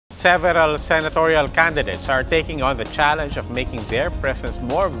Several senatorial candidates are taking on the challenge of making their presence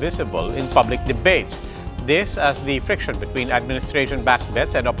more visible in public debates. This as the friction between administration-backed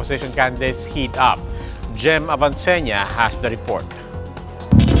bets and opposition candidates heat up. Jem Avancenia has the report.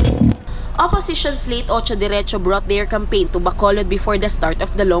 Opposition slate Otso Diretso brought their campaign to Bacolod before the start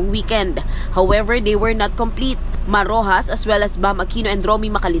of the long weekend. However, they were not complete. Marojas as well as Bam Aquino and Romy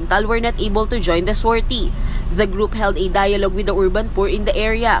Macalintal were not able to join the sortie. The group held a dialogue with the urban poor in the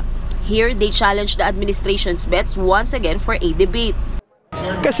area. Here, they challenged the administration's bets once again for a debate.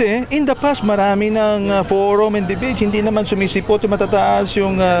 Kasi in the past, marami ng forum and debates, hindi naman sumisipot yung matataas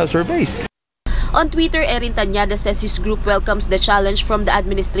yung surveys. On Twitter, Erin Tanyada says his group welcomes the challenge from the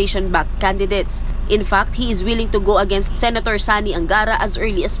administration-backed candidates. In fact, he is willing to go against Senator Sani Angara as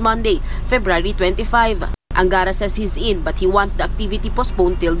early as Monday, February 25. Angara says he's in, but he wants the activity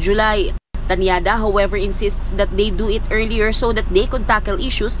postponed till July. Tanyada, however, insists that they do it earlier so that they could tackle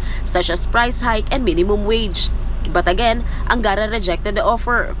issues such as price hike and minimum wage. But again, Angara rejected the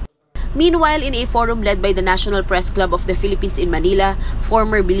offer. Meanwhile, in a forum led by the National Press Club of the Philippines in Manila,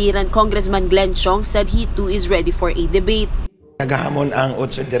 former Biliran Congressman Glenn Chong said he too is ready for a debate. Naghahamon ang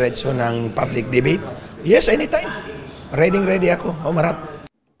Otso Diretso ng public debate? Yes, anytime. Ready ako. Umarap.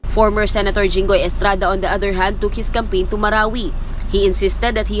 Former Senator Jinggoy Estrada, on the other hand, took his campaign to Marawi. He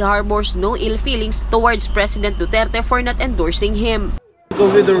insisted that he harbors no ill feelings towards President Duterte for not endorsing him.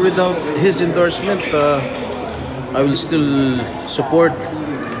 With or without his endorsement, I will still support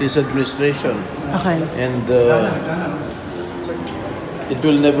his administration. Okay. And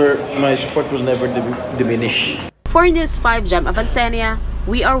my support will never diminish. For News 5, Jem Avancenia,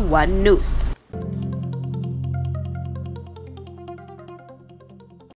 we are One News.